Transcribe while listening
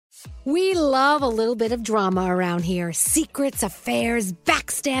We love a little bit of drama around here. Secrets, affairs,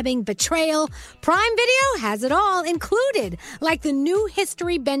 backstabbing, betrayal. Prime Video has it all included. Like the new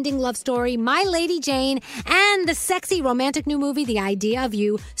history-bending love story, My Lady Jane, and the sexy romantic new movie, The Idea of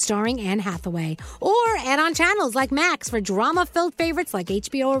You, starring Anne Hathaway. Or add-on channels like Max for drama-filled favorites like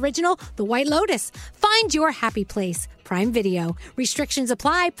HBO original, The White Lotus. Find your happy place. Prime Video. Restrictions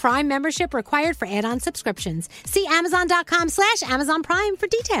apply. Prime membership required for add-on subscriptions. See Amazon.com/Amazon Prime for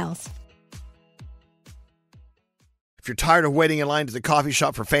details. If you're tired of waiting in line to the coffee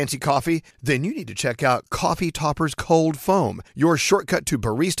shop for fancy coffee, then you need to check out Coffee Topper's Cold Foam, your shortcut to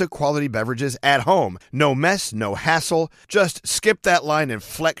barista quality beverages at home. No mess, no hassle. Just skip that line and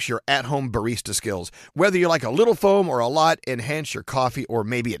flex your at-home barista skills. Whether you like a little foam or a lot, enhance your coffee, or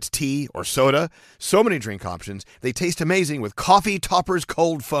maybe it's tea or soda. So many drink options. They taste amazing with Coffee Topper's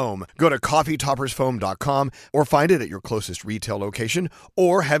Cold Foam. Go to coffeetoppersfoam.com or find it at your closest retail location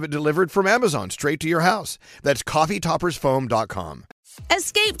or have it delivered from Amazon straight to your house. That's coffeetoppersfoam.com.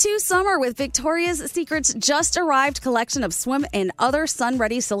 Escape to summer with Victoria's Secret's just arrived collection of swim and other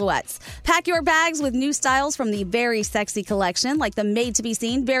sun-ready silhouettes. Pack your bags with new styles from the Very Sexy collection, like the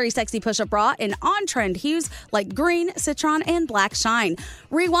made-to-be-seen Very Sexy push-up bra, and on-trend hues like green, citron, and black shine.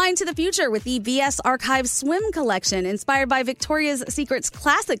 Rewind to the future with the VS Archive Swim collection, inspired by Victoria's Secret's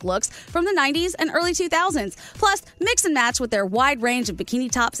classic looks from the 90s and early 2000s. Plus, mix and match with their wide range of bikini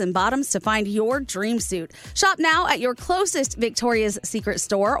tops and bottoms to find your dream suit. Shop now at your closest Victoria's Secret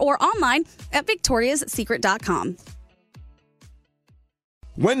store or online at victoriassecret.com.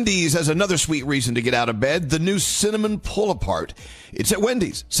 Wendy's has another sweet reason to get out of bed, the new Cinnamon Pull-Apart. It's at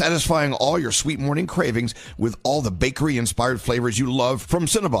Wendy's, satisfying all your sweet morning cravings with all the bakery-inspired flavors you love from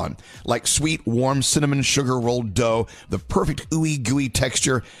Cinnabon, like sweet, warm cinnamon sugar rolled dough, the perfect ooey gooey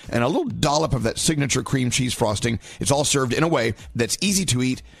texture, and a little dollop of that signature cream cheese frosting. It's all served in a way that's easy to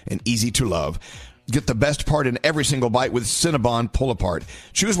eat and easy to love. Get the best part in every single bite with Cinnabon Pull-Apart.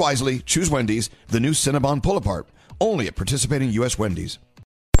 Choose wisely. Choose Wendy's. The new Cinnabon Pull-Apart. Only at participating U.S. Wendy's.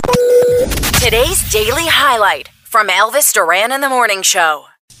 Today's daily highlight from Elvis Duran in the Morning Show.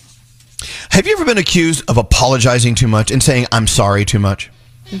 Have you ever been accused of apologizing too much and saying, I'm sorry too much?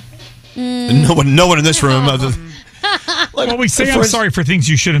 No one in this room. Well, we say I'm sorry for things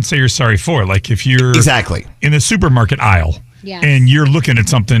you shouldn't say you're sorry for. Like if you're exactly in the supermarket aisle. Yes. And you're looking at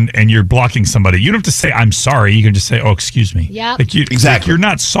something and you're blocking somebody. You don't have to say, I'm sorry. You can just say, oh, excuse me. Yep. Exactly. Like you're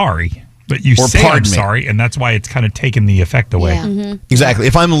not sorry, but you say I'm sorry, and that's why it's kind of taken the effect away. Yeah. Mm-hmm. Exactly.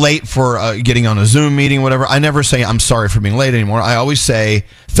 If I'm late for getting on a Zoom meeting, whatever, I never say I'm sorry for being late anymore. I always say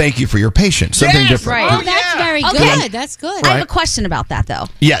thank you for your patience. Something different. Right. Oh, that's very good. Okay. That's good. I have a question about that, though.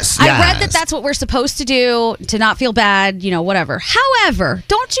 Yes. I read that that's what we're supposed to do to not feel bad, whatever. However,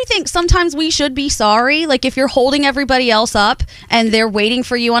 don't you think sometimes we should be sorry? Like if you're holding everybody else up and they're waiting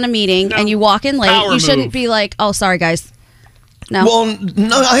for you on a meeting and you walk in late, you shouldn't be like, oh, sorry, guys. No. Well,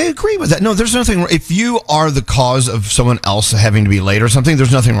 no, I agree with that. No, there's nothing. If you are the cause of someone else having to be late or something,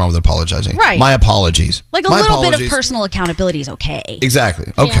 there's nothing wrong with apologizing. Right. My apologies. Like a little bit of personal accountability is okay.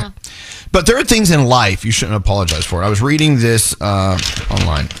 Exactly. Okay. Yeah. But there are things in life you shouldn't apologize for. I was reading this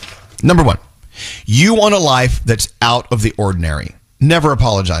online. Number one, you want a life that's out of the ordinary. Never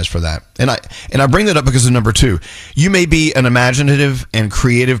apologize for that. And I bring that up because of number two. You may be an imaginative and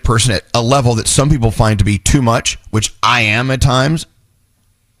creative person at a level that some people find to be too much, which I am at times.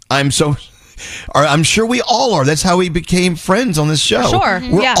 I'm sure we all are. That's how we became friends on this show. Sure.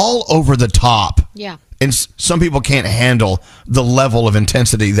 We're all over the top. Yeah. And some people can't handle the level of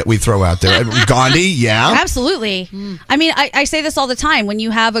intensity that we throw out there. Gandhi, yeah. Absolutely. I mean, I say this all the time. When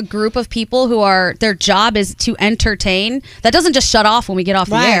you have a group of people who their job is to entertain, that doesn't just shut off when we get off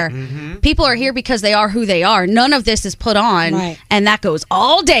the air. Mm-hmm. People are here because they are who they are. None of this is put on, and that goes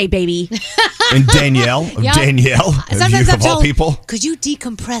all day, baby. And Danielle, Danielle, sometimes of all people. Could you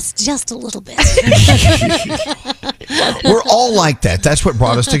decompress just a little bit? We're all like that. That's what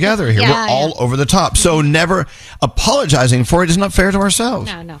brought us together here. We're all over the top. So never apologizing for it is not fair to ourselves.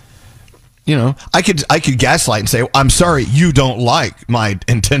 No. I could gaslight and say, I'm sorry you don't like my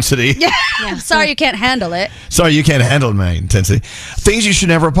intensity. Yeah. Sorry you can't handle it. Sorry you can't handle my intensity. Things you should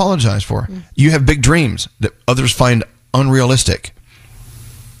never apologize for. You have big dreams that others find unrealistic.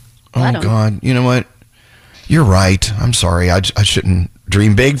 Oh, God. You know what? You're right. I'm sorry. I shouldn't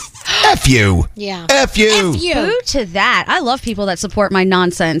dream big. F you. Yeah. F you. Boo to that. I love people that support my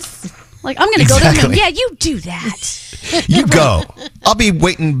nonsense. Like, I'm going to go to them. Yeah, you do that. You go. I'll be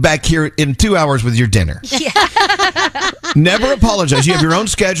waiting back here in 2 hours with your dinner. Yeah. Never apologize. You have your own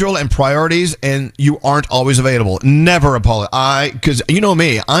schedule and priorities, and you aren't always available. Never apologize. Because you know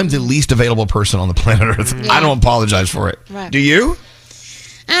me, I'm the least available person on the planet Earth. Yeah. I don't apologize for it. Right. Do you?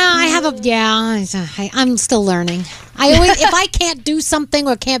 I I'm still learning. I always, if I can't do something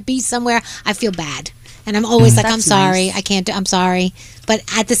or can't be somewhere, I feel bad. And I'm always like, I'm sorry, nice. I can't do, I'm sorry. But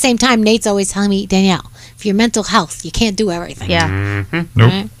at the same time, Nate's always telling me, Danielle, for your mental health, you can't do everything. Yeah. Nope.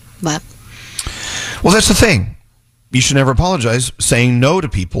 Right? But Well, that's the thing. You should never apologize saying no to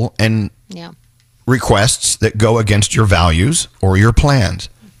people and yeah. requests that go against your values or your plans.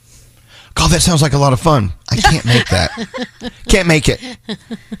 God, that sounds like a lot of fun. I can't make that. Can't make it.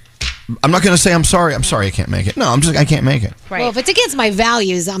 I'm not going to say I'm sorry. I'm sorry I can't make it. No, I can't make it. Right. Well, if it's against my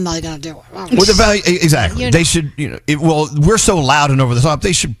values, I'm not going to do it. With the value, exactly. They should, we're so loud and over the top.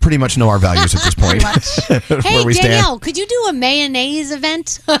 They should pretty much know our values at this point. Hey, where we Danielle, stand. could you do a mayonnaise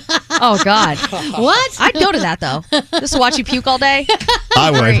event? Oh, God. What? I'd go to that, though. Just to watch you puke all day.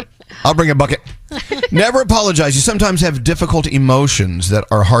 I would. Great. I'll bring a bucket. Never apologize. You sometimes have difficult emotions that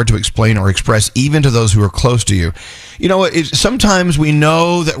are hard to explain or express, even to those who are close to you. You know, sometimes we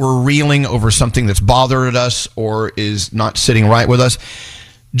know that we're reeling over something that's bothered us or is not sitting right with us.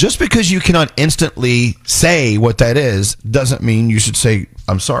 Just because you cannot instantly say what that is doesn't mean you should say,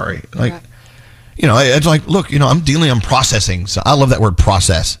 I'm sorry. Like, it's like, look, I'm processing. So I love that word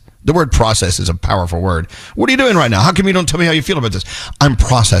process. The word process is a powerful word. What are you doing right now? How come you don't tell me how you feel about this? I'm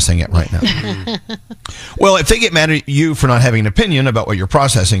processing it right now. Well, if they get mad at you for not having an opinion about what you're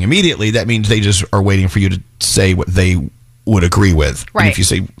processing immediately, that means they just are waiting for you to say what they would agree with. Right. And if you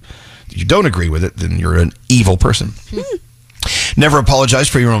say you don't agree with it, then you're an evil person. Never apologize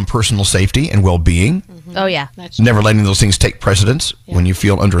for your own personal safety and well-being. Oh, yeah. Never letting those things take precedence when you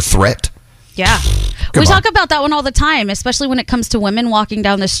feel under threat. Yeah. We talk about that one all the time, especially when it comes to women walking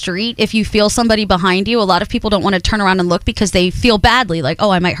down the street. If you feel somebody behind you, a lot of people don't want to turn around and look because they feel badly, like,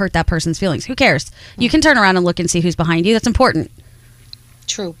 oh, I might hurt that person's feelings. Who cares? You can turn around and look and see who's behind you. That's important.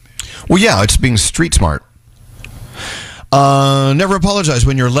 True. Well, yeah, it's being street smart. Never apologize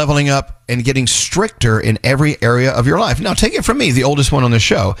when you're leveling up and getting stricter in every area of your life. Now, take it from me, the oldest one on the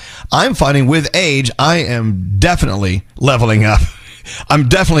show. I'm finding with age, I am definitely leveling up. I'm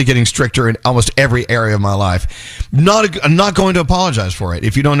definitely getting stricter in almost every area of my life. I'm not going to apologize for it.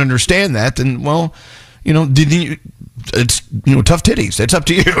 If you don't understand that, then, well, it's tough titties. It's up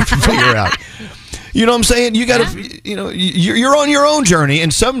to you to figure out. You know what I'm saying? You got to, you're on your own journey,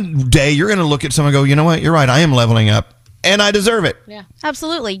 and someday you're going to look at someone and go, you know what? You're right. I am leveling up, and I deserve it. Yeah,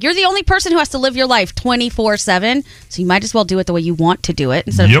 absolutely. You're the only person who has to live your life 24/7, so you might as well do it the way you want to do it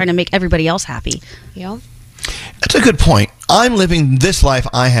instead of trying to make everybody else happy. Yep. That's a good point. I'm living this life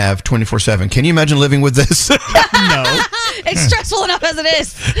I have 24/7. Can you imagine living with this? No. It's stressful enough as it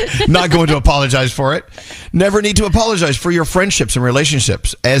is. Not going to apologize for it. Never need to apologize for your friendships and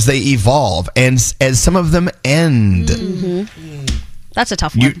relationships as they evolve and as some of them end. Mm-hmm. That's a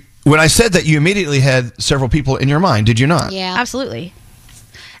tough one. When I said that, you immediately had several people in your mind, did you not? Yeah. Absolutely.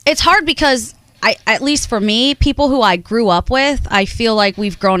 It's hard because at least for me, people who I grew up with, I feel like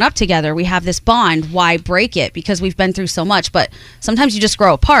we've grown up together. We have this bond. Why break it? Because we've been through so much. But sometimes you just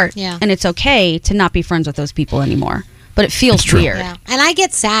grow apart, and it's okay to not be friends with those people anymore. But it feels weird. Yeah. And I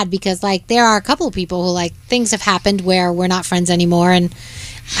get sad because, there are a couple of people who, things have happened where we're not friends anymore. And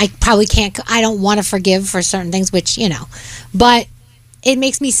I probably I don't want to forgive for certain things, which, But it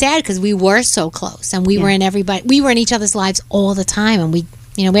makes me sad because we were so close. And we were in each other's lives all the time. And we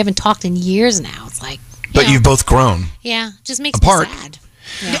haven't talked in years now. It's like, but you've both grown. Yeah, just makes apart. me sad.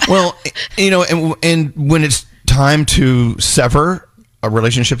 Yeah. Well, and when it's time to sever a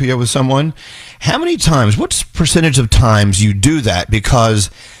relationship you have with someone, how many times, what's percentage of times you do that because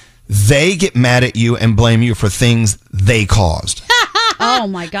they get mad at you and blame you for things they caused? Oh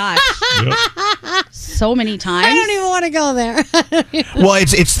my gosh. Yep. So many times. I don't even want to go there. Well,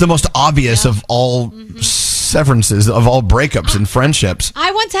 it's the most obvious of all severances, of all breakups and friendships.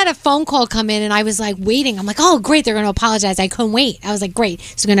 I once had a phone call come in and I was waiting. I'm like, oh, great, they're going to apologize. I couldn't wait. I was like, great.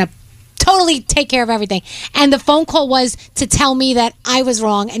 So they're going to totally take care of everything. And the phone call was to tell me that I was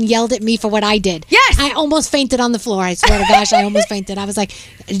wrong and yelled at me for what I did. Yes. I almost fainted on the floor. I swear to gosh, I almost fainted. I was like,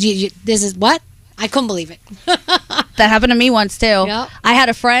 this is what? I couldn't believe it. That happened to me once too. Yep. I had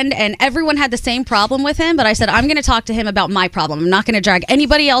a friend and everyone had the same problem with him, but I said, I'm going to talk to him about my problem. I'm not going to drag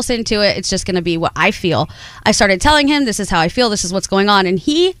anybody else into it. It's just going to be what I feel. I started telling him, this is how I feel. This is what's going on. And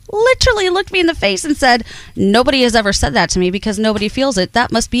he literally looked me in the face and said, nobody has ever said that to me because nobody feels it.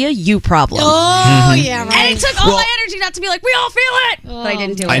 That must be a you problem. Oh, yeah, right. And it took all my energy not to be like, we all feel it. But I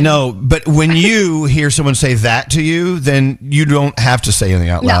didn't do it. I know, but when you hear someone say that to you, then you don't have to say anything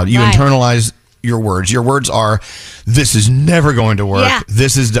out loud. You right. internalize your words. Your words are, this is never going to work. Yeah.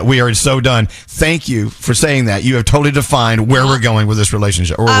 We are so done. Thank you for saying that. You have totally defined where we're going with this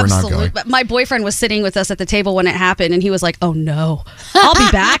relationship, or we're not going. But my boyfriend was sitting with us at the table when it happened, and he was like, "Oh no, I'll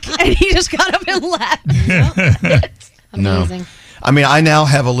be back," and he just got up and left. Amazing. No. I mean, I now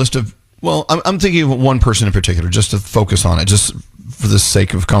have a list of, well, I'm thinking of one person in particular, just to focus on it, just for the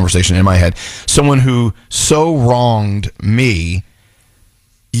sake of conversation in my head. Someone who so wronged me,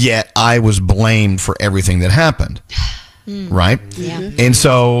 yet I was blamed for everything that happened. Right? Yeah. And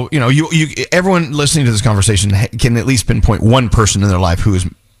so, you everyone listening to this conversation can at least pinpoint one person in their life who has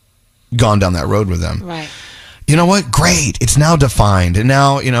gone down that road with them. Right. You know what? Great. It's now defined. And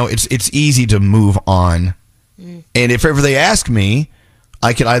now, it's easy to move on. And if ever they ask me,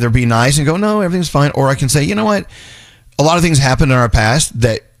 I could either be nice and go, no, everything's fine. Or I can say, you know what? A lot of things happened in our past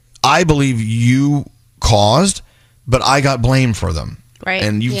that I believe you caused, but I got blamed for them. Right.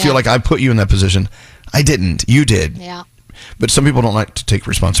 And you feel like I put you in that position. I didn't. You did. Yeah. But some people don't like to take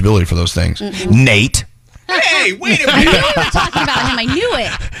responsibility for those things. Mm-mm. Nate. Hey, wait a I knew minute. you were talking about him. I knew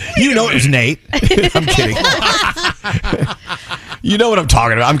it. You know it was Nate. I'm kidding. You know what I'm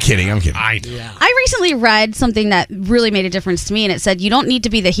talking about. I'm kidding. I recently read something that really made a difference to me, and it said you don't need to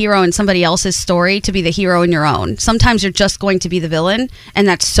be the hero in somebody else's story to be the hero in your own. Sometimes you're just going to be the villain, and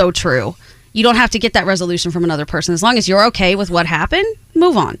that's so true. You don't have to get that resolution from another person. As long as you're okay with what happened,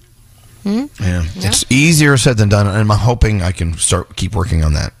 move on. Yeah. It's easier said than done, and I'm hoping I can keep working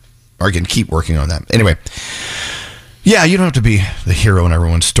on that. Or I can keep working on that. Anyway, yeah, you don't have to be the hero in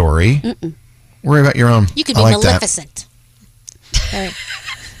everyone's story. Mm-mm. Worry about your own. You could be Maleficent.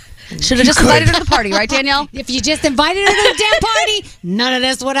 Should have just invited her to the party, right, Danielle? If you just invited her to the damn party, none of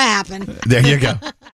this would have happened. There you go.